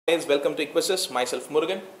Guys, welcome to EQUSIS. Myself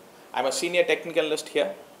Murugan. I'm a senior technical analyst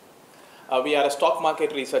here. We are a stock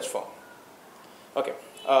market research firm. Okay.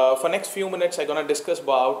 For next few minutes, I'm gonna discuss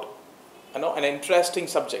about an interesting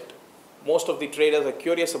subject. Most of the traders are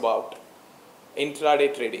curious about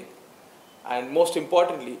intraday trading, and most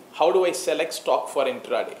importantly, how do I select stock for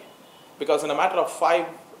intraday? Because in a matter of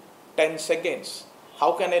 5-10 seconds,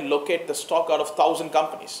 how can I locate the stock out of 1,000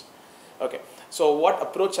 companies? Okay, so what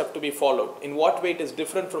approach have to be followed? In what way it is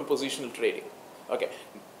different from positional trading? Okay,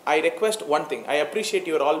 I request one thing. I appreciate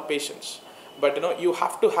your all patience, but you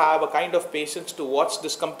have to have a kind of patience to watch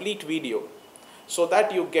this complete video, so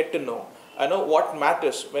that you get to know what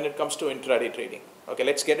matters when it comes to intraday trading. Okay,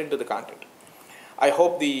 let's get into the content. I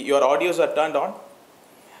hope your audios are turned on.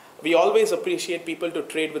 We always appreciate people to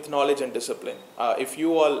trade with knowledge and discipline. If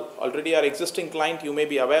you all already are existing client, you may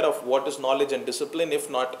be aware of what is knowledge and discipline.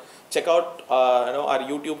 If not, check out our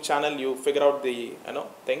YouTube channel. You figure out the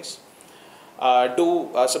things.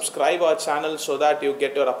 Do subscribe our channel so that you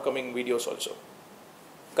get your upcoming videos also.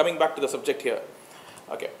 Coming back to the subject here.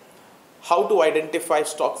 Okay, how to identify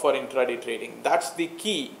stock for intraday trading? That's the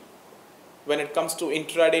key when it comes to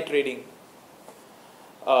intraday trading.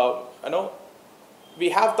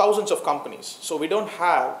 We have thousands of companies, so we don't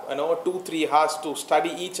have 2-3 hours to study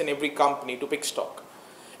each and every company to pick stock.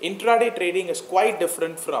 Intraday trading is quite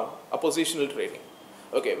different from a positional trading.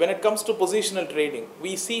 Okay, when it comes to positional trading,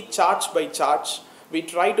 we see charts by charts. We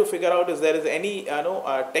try to figure out if there is any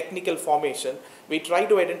technical formation. We try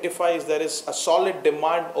to identify if there is a solid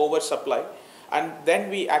demand over supply, and then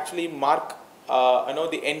we actually mark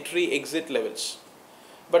the entry exit levels.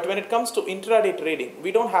 But when it comes to intraday trading,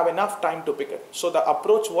 we don't have enough time to pick it. So the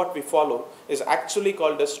approach what we follow is actually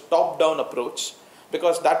called as top-down approach,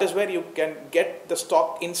 because that is where you can get the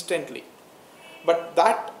stock instantly. But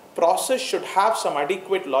that process should have some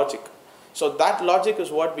adequate logic. So that logic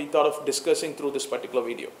is what we thought of discussing through this particular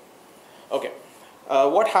video. Okay,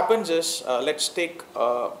 what happens is, let's take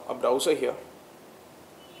a browser here.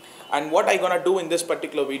 And what I'm gonna do in this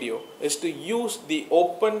particular video is to use the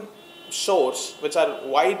open source which are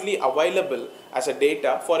widely available as a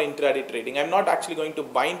data for intraday trading. I'm not actually going to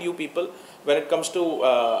bind you people when it comes to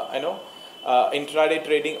intraday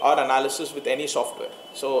trading or analysis with any software.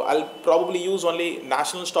 So I'll probably use only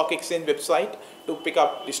National Stock Exchange website to pick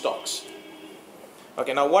up the stocks.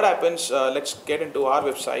 Okay, now what happens, let's get into our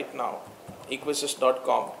website now,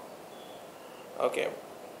 EQSIS.com. okay,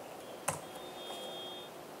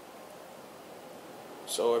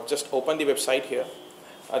 so I've just opened the website here.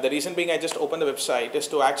 The reason being I just opened the website is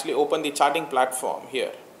to actually open the charting platform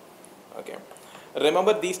here. Okay,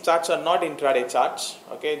 remember these charts are not intraday charts.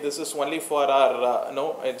 Okay, this is only for our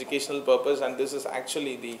educational purpose, and this is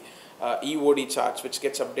actually the EOD charts which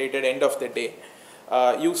gets updated end of the day.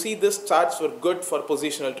 You see, these charts were good for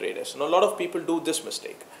positional traders. A lot of people do this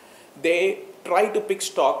mistake. They try to pick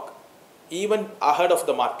stock even ahead of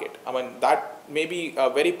the market. I mean, that may be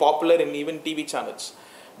very popular in even TV channels.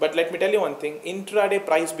 But let me tell you one thing, intraday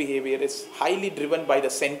price behavior is highly driven by the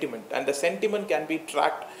sentiment, and the sentiment can be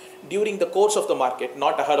tracked during the course of the market,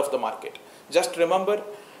 not ahead of the market. Just remember,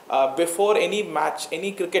 before any match,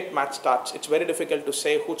 any cricket match starts, it's very difficult to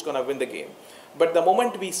say who's going to win the game. But the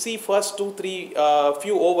moment we see first 2-3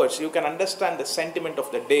 few overs, you can understand the sentiment of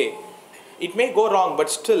the day. It may go wrong, but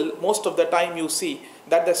still most of the time you see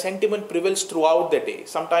that the sentiment prevails throughout the day.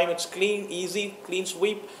 Sometimes it's clean, easy, clean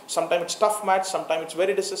sweep. Sometimes it's tough match. Sometimes it's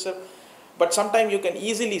very decisive. But sometimes you can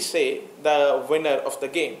easily say the winner of the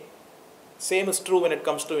game. Same is true when it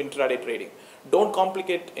comes to intraday trading. Don't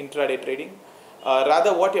complicate intraday trading.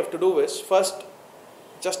 Rather, what you have to do is first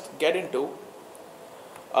just get into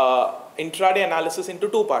intraday analysis into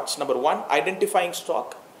 2 parts. Number 1, identifying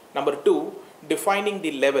stock. Number 2, defining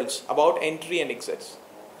the levels about entry and exits.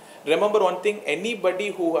 Remember one thing,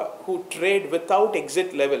 anybody who trade without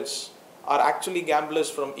exit levels are actually gamblers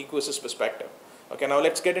from EQSIS perspective. Okay, now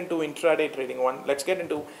let's get into intraday trading one. Let's get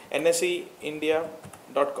into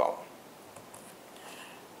nseindia.com.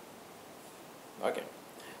 Okay,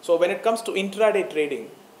 so when it comes to intraday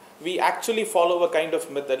trading, we actually follow a kind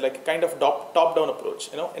of method, like a kind of top-down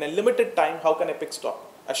approach. In a limited time, how can I pick stock?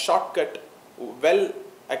 A shortcut, well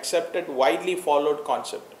accepted, widely followed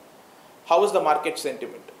concept. How is the market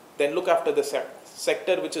sentiment? Then look after the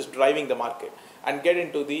sector which is driving the market and get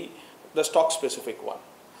into the stock specific one.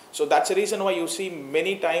 So that's the reason why you see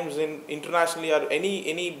many times in internationally or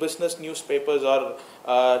any business newspapers or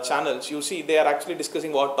channels, you see they are actually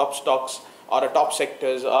discussing about top stocks or top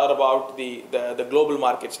sectors or about the global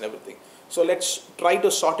markets and everything. So let's try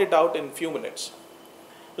to sort it out in few minutes.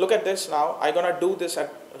 Look at this now. I'm gonna do this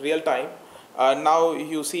at real time. Now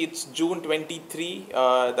you see it's June 23.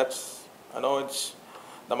 That's, it's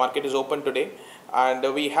the market is open today,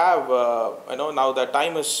 and we have now the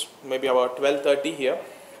time is maybe about 12:30 here.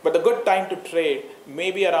 But the good time to trade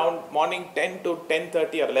maybe around morning 10 to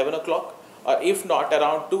 10:30 or 11 o'clock, or if not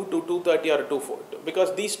around 2 to 2:30 or 2:40,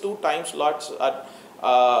 because these two time slots are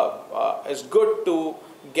is good to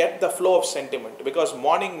get the flow of sentiment, because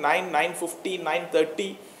morning 9, 9:50,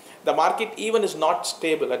 9:30 the market even is not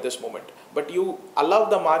stable at this moment, but you allow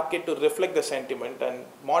the market to reflect the sentiment, and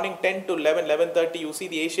morning 10 to 11, 11:30 you see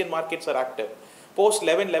the Asian markets are active. Post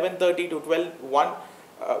 11, 11:30 to 12, 1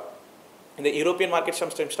 in the European market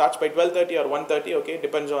sometimes starts by 12:30 or 1:30, okay,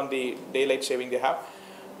 depends on the daylight saving they have,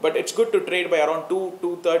 but it's good to trade by around 2,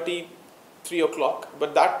 2:30, 3 o'clock.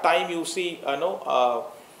 But that time you see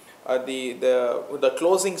the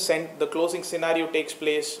closing scenario takes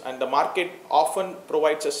place, and the market often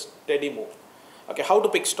provides a steady move. Okay, how to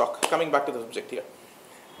pick stock? Coming back to the subject here.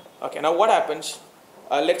 Okay, now what happens?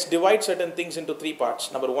 Let's divide certain things into three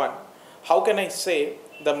parts. Number one, how can I say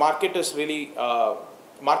the market is really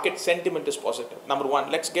market sentiment is positive? Number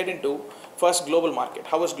one, let's get into first global market.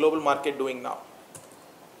 How is global market doing now?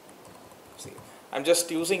 See, I'm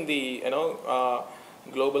just using the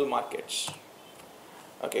global markets.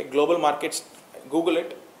 Okay, global markets, Google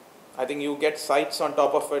it. I think you get sites on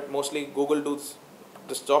top of it. Mostly Google does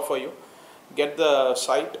this job for you. Get the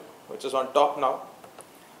site which is on top now.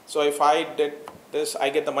 So if I did this, I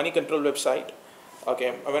get the money control website.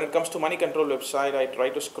 Okay, when it comes to money control website, I try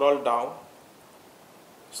to scroll down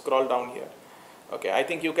here. Okay, I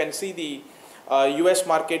think you can see the US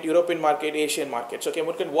market, European market, Asian markets. Okay,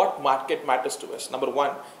 what market matters to us? Number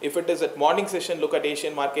one, if it is at morning session, look at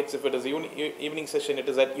Asian markets. If it is evening session, it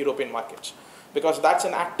is at European markets, because that's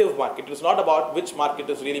an active market. It's not about which market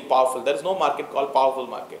is really powerful. There is no market called powerful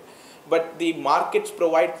market, but the markets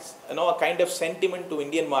provides a kind of sentiment to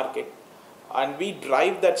Indian market, and we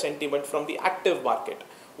drive that sentiment from the active market.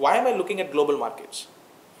 Why am I looking at global markets?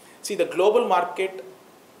 See, the global market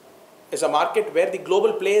is a market where the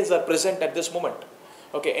global players are present at this moment.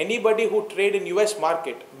 Okay, anybody who trade in US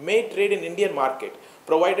market may trade in Indian market,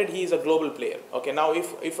 provided he is a global player. Okay, now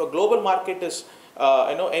if a global market is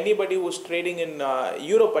anybody who's trading in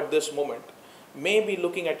Europe at this moment may be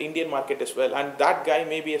looking at Indian market as well, and that guy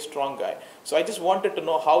may be a strong guy. So I just wanted to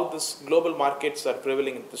know how this global markets are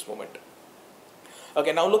prevailing at this moment.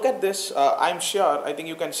 Okay, now look at this. I'm sure, I think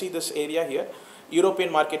you can see this area here.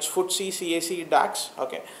 European markets, FTSE, CAC, DAX.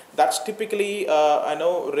 Okay, that's typically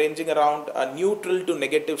ranging around a neutral to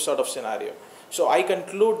negative sort of scenario. So I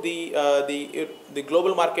conclude the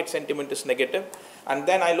global market sentiment is negative, and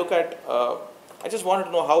then I look at. I just wanted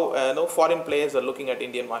to know how foreign players are looking at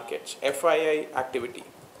Indian markets, FII activity.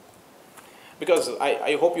 Because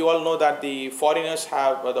I hope you all know that the foreigners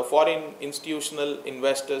have the foreign institutional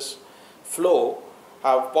investors flow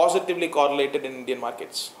have positively correlated in Indian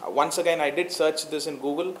markets. Once again, I did search this in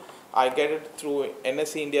Google. I get it through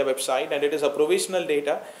NSE India website, and it is a provisional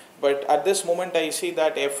data. But at this moment, I see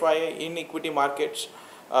that FII in equity markets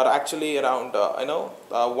are actually around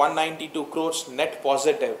 192 crores net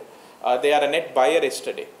positive. They are a net buyer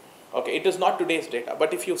yesterday. Okay, it is not today's data,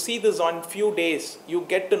 but if you see this on few days, you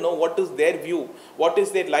get to know what is their view, what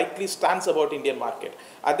is their likely stance about Indian market.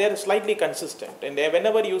 They are slightly consistent, and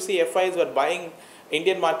whenever you see FIs were buying,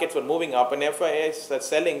 Indian markets were moving up, and FIs are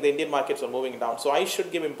selling, the Indian markets are moving down. So I should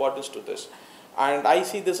give importance to this, and I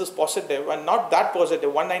see this is positive and not that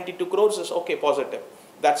positive. 192 crores is okay, positive.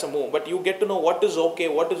 That's a move, but you get to know what is okay,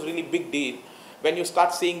 what is really big deal when you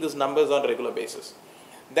start seeing these numbers on a regular basis.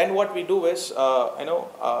 Then what we do is,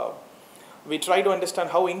 we try to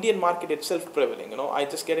understand how Indian market itself prevailing. I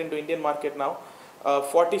just get into Indian market now.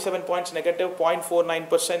 47 points negative,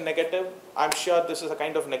 0.49% negative. I'm sure this is a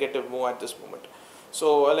kind of negative move at this moment.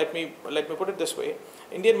 So let me put it this way.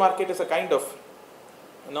 Indian market is a kind of,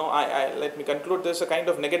 let me conclude this, a kind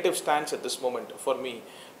of negative stance at this moment for me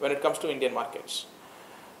when it comes to Indian markets.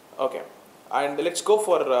 Okay, and let's go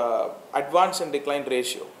for advance and decline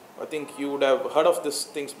ratio. I think you would have heard of these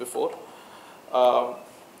things before.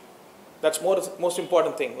 That's most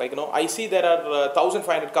important thing. I see there are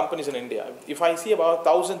 1,500 companies in India. If I see about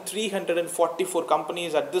 1,344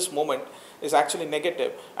 companies at this moment is actually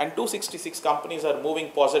negative, and 266 companies are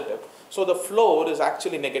moving positive. So the flow is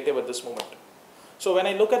actually negative at this moment. So when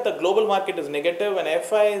I look at the global market is negative, and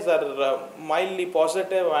FIs are mildly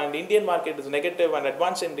positive, and Indian market is negative, and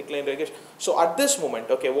advance and decline ratio. So at this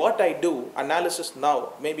moment, okay, what I do, analysis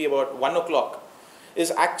now, maybe about 1 o'clock,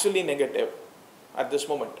 is actually negative at this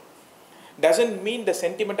moment. Doesn't mean the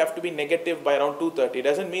sentiment have to be negative by around 2:30.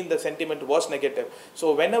 Doesn't mean the sentiment was negative.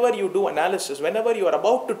 So whenever you do analysis, whenever you are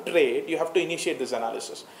about to trade, you have to initiate this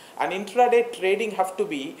analysis. And intraday trading have to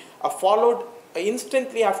be followed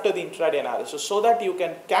instantly after the intraday analysis, so that you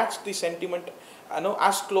can catch the sentiment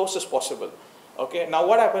as close as possible. Okay. Now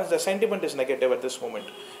what happens? The sentiment is negative at this moment.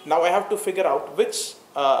 Now I have to figure out which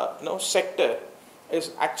sector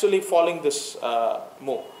is actually following this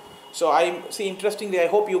move. So I see, interestingly, I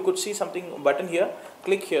hope you could see something button here.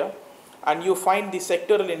 Click here and you find the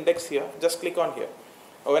sectoral index here. Just click on here.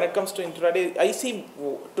 When it comes to intraday, I see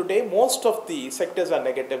today most of the sectors are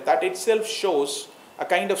negative. That itself shows a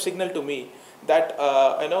kind of signal to me that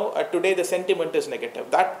today the sentiment is negative.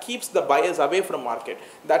 That keeps the buyers away from market.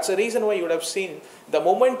 That's the reason why you would have seen the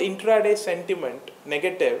moment intraday sentiment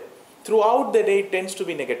negative, throughout the day it tends to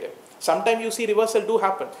be negative. Sometimes you see reversal do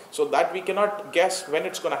happen, so that we cannot guess when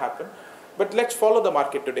it's going to happen. But let's follow the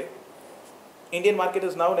market today. Indian market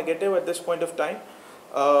is now negative at this point of time.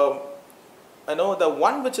 The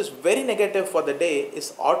one which is very negative for the day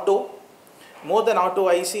is auto. More than auto,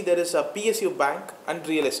 I see there is a PSU bank and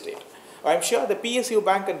real estate. I'm sure the PSU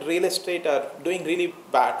bank and real estate are doing really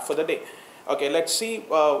bad for the day. Okay, let's see.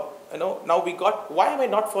 Now we got, why am I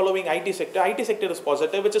not following IT sector? IT sector is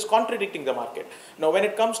positive, which is contradicting the market. Now when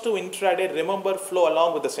it comes to intraday, remember, flow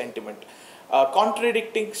along with the sentiment.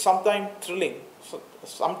 Contradicting, sometime thrilling,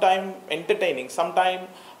 sometime entertaining, sometime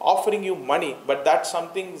offering you money, but that's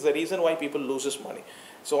something is the reason why people loses money.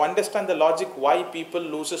 So understand the logic why people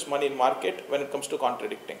loses money in market when it comes to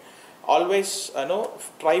contradicting. Always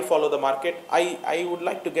try follow the market. I would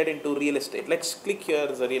like to get into real estate. Let's click here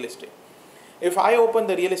as a real estate. If I open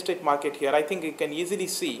the real estate market here, I think you can easily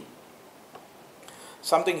see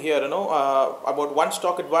something here, about one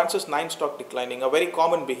stock advances, 9 stock declining, a very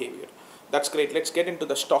common behavior. That's great. Let's get into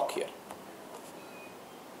the stock here.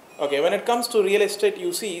 Okay, when it comes to real estate,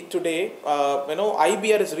 you see today,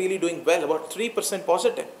 IBR is really doing well, about 3%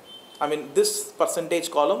 positive. I mean, this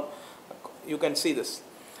percentage column, you can see this,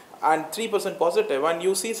 and 3% positive. And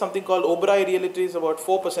you see something called Oberoi Realty is about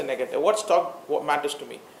 4% negative. What stock matters to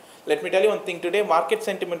me? Let me tell you one thing. Today, market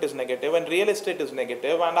sentiment is negative and real estate is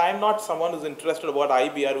negative, and I am not someone who's interested about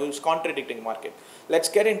IBR who is contradicting market. Let's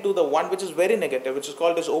get into the one which is very negative, which is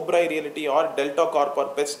called as Oberoi Realty or Delta Corp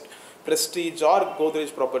or Prestige or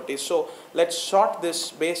Godrej Properties. So let's short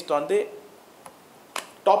this based on the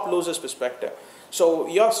top losers perspective. So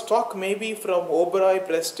your stock may be from Oberoi,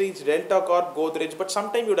 Prestige, Delta Corp, Godrej, but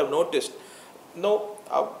sometime you would have noticed,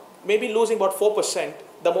 maybe losing about 4%.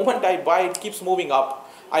 The moment I buy, it keeps moving up.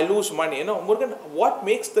 I lose money. Murugan, what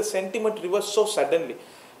makes the sentiment reverse so suddenly?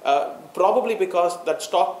 Probably because that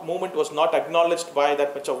stock movement was not acknowledged by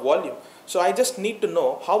that much of volume. So I just need to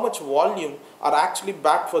know how much volume are actually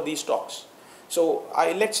backed for these stocks. So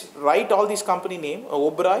let's write all these company name: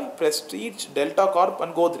 Oberoi, Prestige, Delta Corp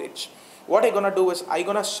and Godrej. What I'm gonna do is I'm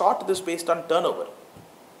gonna sort this based on turnover.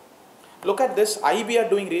 Look at this: IBR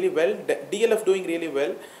doing really well, DLF doing really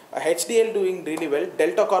well, HDL doing really well,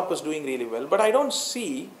 Delta Corp is doing really well. But I don't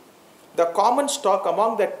see the common stock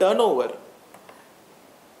among the turnover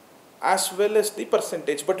as well as the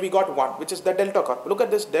percentage. But we got one, which is the Delta Corp. Look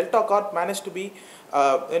at this: Delta Corp managed to be,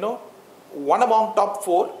 one among top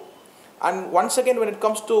 4. And once again, when it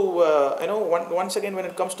comes to, once again when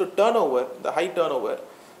it comes to turnover, the high turnover,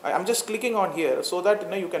 I'm just clicking on here so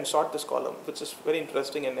that you can sort this column, which is very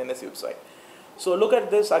interesting in NSU side. So look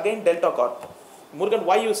at this again, Delta Corp. Murugan,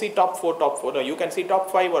 why you see top 4, top 4? No, you can see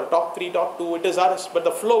top 5 or top 3, top 2. It is ours, but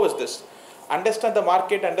the flow is this. Understand the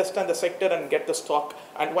market, understand the sector, and get the stock.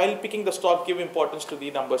 And while picking the stock, give importance to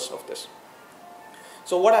the numbers of this.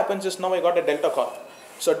 So what happens is now I got a Delta Corp.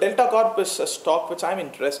 So Delta Corp is a stock which I'm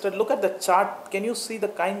interested. Look at the chart. Can you see the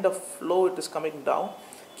kind of flow it is coming down?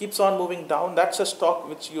 Keeps on moving down. That's a stock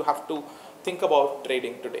which you have to think about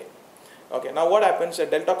trading today. Okay, now what happens? A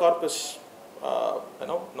Delta Corp is,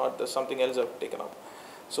 not something else I've taken up.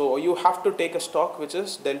 So you have to take a stock which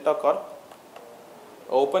is Delta Corp.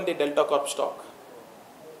 Open the Delta Corp stock.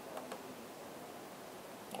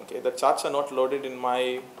 Okay, the charts are not loaded in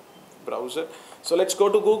my browser. So let's go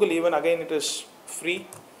to Google. Even again, it is free.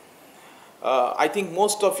 I think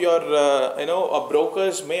most of your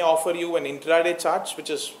brokers may offer you an intraday charts, which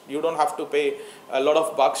is you don't have to pay a lot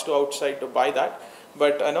of bucks to outside to buy that.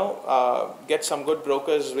 But get some good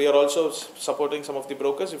brokers. We are also supporting some of the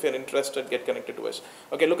brokers. If you're interested, get connected to us.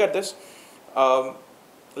 Okay, look at this.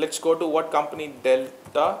 Let's go to what company?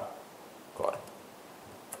 Delta Corp.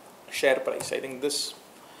 Share price. I think this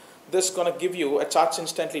gonna give you a charts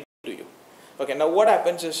instantly to you. Okay, now what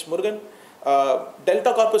happens is, Murugan,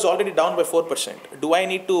 Delta Corp is already down by 4%. Do I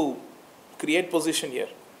need to create position here?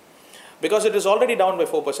 Because it is already down by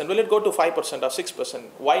 4%. Will it go to 5% or 6%?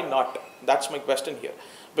 Why not? That's my question here.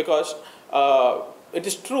 Because it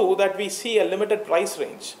is true that we see a limited price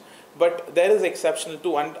range, but there is exceptional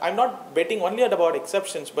too. And I'm not betting only about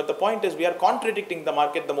exceptions, but the point is we are contradicting the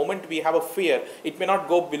market. The moment we have a fear, it may not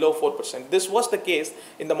go below 4%. This was the case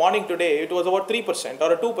in the morning today. It was about 3%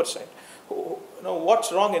 or a 2%.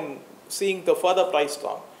 What's wrong in seeing the further price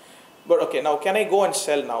down? But okay, now can I go and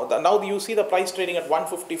sell now? Now you see the price trading at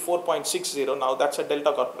 154.60. Now that's a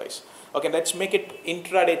Delta Corp price. Okay, let's make it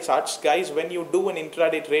intraday charts. Guys, when you do an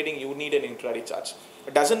intraday trading, you need an intraday charts.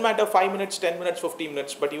 It doesn't matter 5 minutes, 10 minutes, 15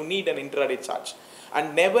 minutes, but you need an intraday charts.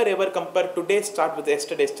 And never ever compare today's chart with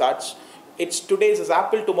yesterday's charts. It's today's is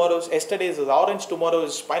apple, tomorrow's, yesterday's is orange,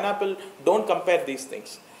 tomorrow's is pineapple. Don't compare these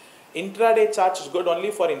things. Intraday charts is good only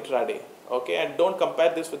for intraday. Okay, and don't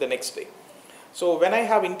compare this with the next day. So when I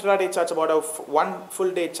have intraday charts about a one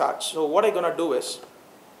full day chart, so what I'm gonna do is,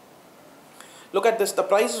 look at this, the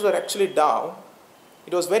prices were actually down,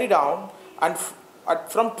 it was very down, and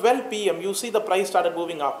from 12 p.m. you see the price started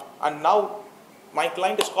moving up, and now my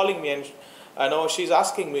client is calling me and she's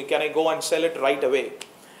asking me, can I go and sell it right away?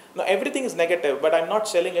 Now everything is negative, but I'm not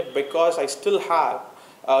selling it because I still have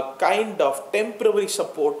a kind of temporary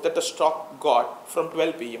support that the stock got from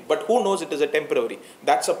 12 p.m. But who knows it is a temporary?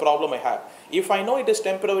 That's a problem I have. If I know it is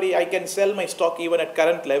temporary, I can sell my stock even at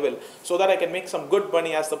current level so that I can make some good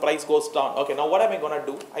money as the price goes down. Okay, now what am I going to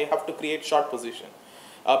do? I have to create short position.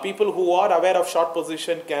 People who are aware of short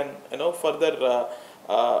position can further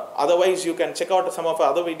otherwise you can check out some of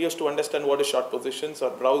our other videos to understand what is short positions,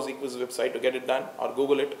 or browse EQSIS website to get it done, or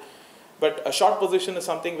Google it. But a short position is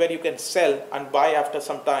something where you can sell and buy after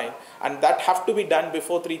some time, and that have to be done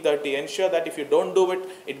before 3:30. Ensure that if you don't do it,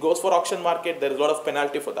 it goes for auction market. There is a lot of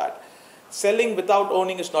penalty for that. Selling without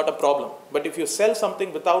owning is not a problem, but if you sell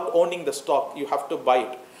something without owning the stock, you have to buy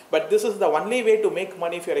it. But this is the only way to make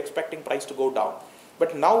money if you are expecting price to go down.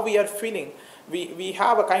 But now we are feeling, we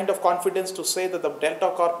have a kind of confidence to say that the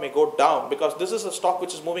Delta Corp may go down, because this is a stock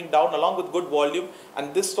which is moving down along with good volume,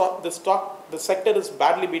 and the sector is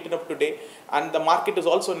badly beaten up today, and the market is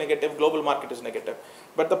also negative, global market is negative.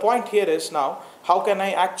 But the point here is now, how can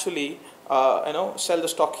I actually sell the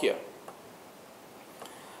stock here?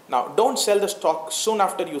 Now don't sell the stock soon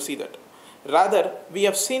after you see that. Rather, we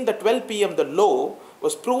have seen the 12 p.m. the low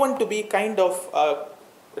was proven to be kind of a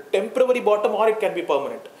temporary bottom, or it can be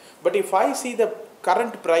permanent. But if I see the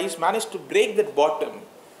current price manage to break that bottom,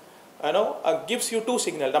 gives you two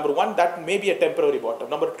signals. Number one, that may be a temporary bottom.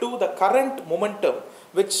 Number two, the current momentum,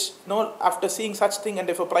 which after seeing such thing, and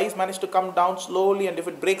if a price manage to come down slowly, and if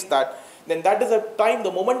it breaks that, then that is a time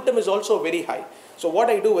the momentum is also very high. So what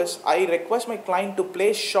I do is, I request my client to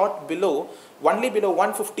place short below, only below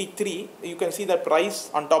 153. You can see the price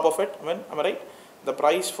on top of it. Am I right? The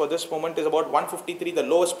price for this moment is about 153. The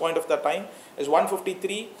lowest point of the time is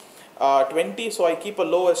 153.20. So I keep a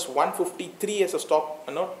low as 153 as a stop,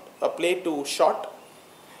 a play to short.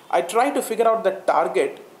 I try to figure out the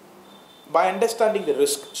target by understanding the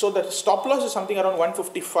risk. So the stop loss is something around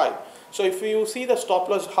 155. So if you see the stop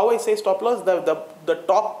loss, how I say stop loss, the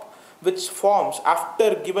top which forms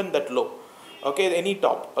after given that low. Okay, any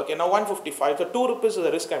top. Okay, now 155. So 2 rupees is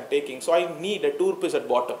the risk I'm taking. So I need a 2 rupees at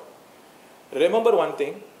bottom. Remember one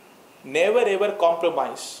thing, never ever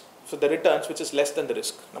compromise for the returns which is less than the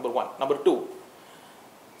risk, number one. Number two,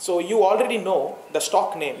 so you already know the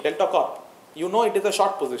stock name, Delta Corp. You know it is a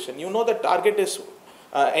short position. You know the target is,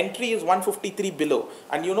 entry is 153 below,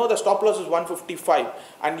 and you know the stop loss is 155,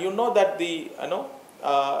 and you know that the,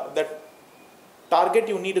 that target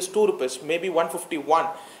you need is 2 rupees, maybe 151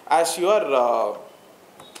 as your,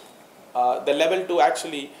 the level to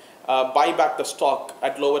actually buy back the stock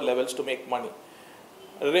at lower levels to make money.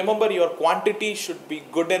 Remember, your quantity should be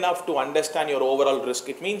good enough to understand your overall risk.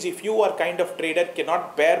 It means if you are kind of trader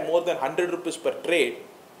cannot bear more than 100 rupees per trade,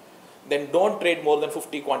 then don't trade more than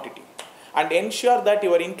 50 quantity. And ensure that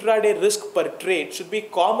your intraday risk per trade should be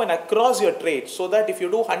common across your trades, so that if you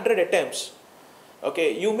do 100 attempts,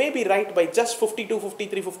 okay, you may be right by just 52,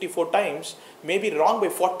 53, 54 times, may be wrong by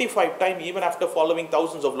 45 times even after following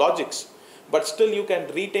thousands of logics. But still you can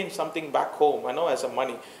retain something back home, as a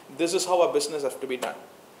money. This is how a business has to be done.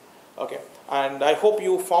 Okay, and I hope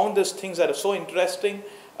you found these things that are so interesting.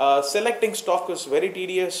 Selecting stock is very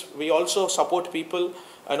tedious. We also support people.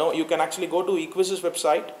 You can actually go to EQSIS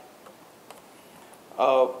website.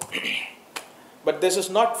 But this is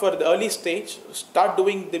not for the early stage. Start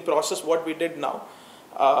doing the process what we did now.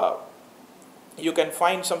 You can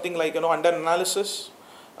find something like under analysis.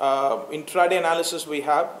 Intraday analysis we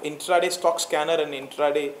have, intraday stock scanner and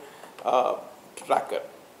intraday tracker.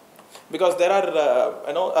 because there are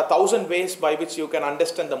 1,000 ways by which you can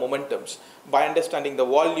understand the momentums, by understanding the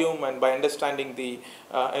volume and by understanding the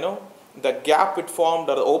the gap it formed,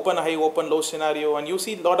 or the open high open low scenario, and you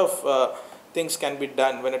see a lot of things can be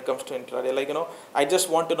done when it comes to intraday. Like, I just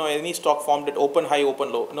want to know any stock formed at open high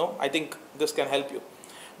open low. I think this can help you.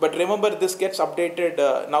 But remember, this gets updated.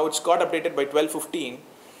 Now it's got updated by 12:15.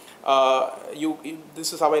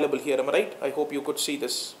 This is available here, am I right? I hope you could see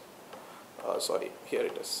this. Sorry, here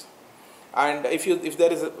it is. And if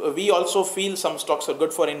there is we also feel some stocks are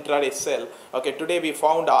good for intraday sell. Okay, today we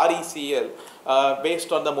found RECL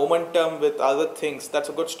based on the momentum with other things. That's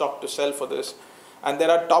a good stock to sell for this. And there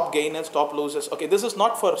are top gainers, top losers. Okay, this is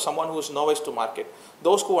not for someone who is novice to market.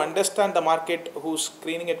 Those who understand the market, who's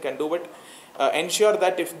screening it, can do it. Ensure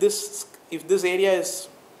that if this area is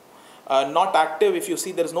not active, if you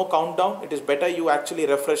see there is no countdown, it is better you actually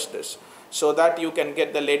refresh this, so that you can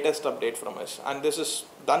get the latest update from us. And this is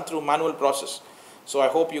done through manual process. So I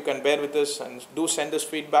hope you can bear with this and do send us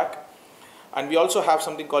feedback. And we also have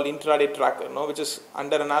something called intraday tracker, which is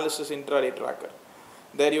under analysis intraday tracker.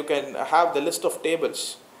 There you can have the list of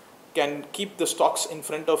tables, can keep the stocks in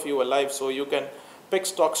front of you alive, so you can pick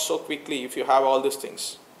stocks so quickly if you have all these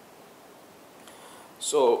things.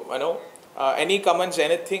 So any comments,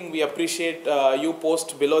 anything, we appreciate you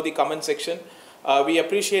post below the comment section. We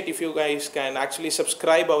appreciate if you guys can actually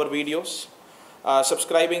subscribe our videos.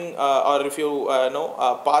 Subscribing or if you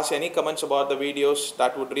pass any comments about the videos,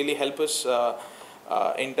 that would really help us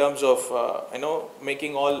in terms of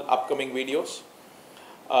making all upcoming videos.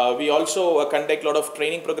 We also conduct a lot of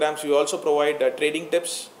training programs. We also provide trading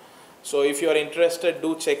tips. So if you are interested,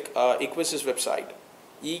 do check EQSIS website,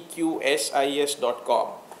 EQSIS.com.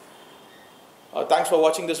 Thanks for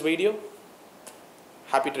watching this video.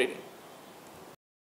 Happy trading.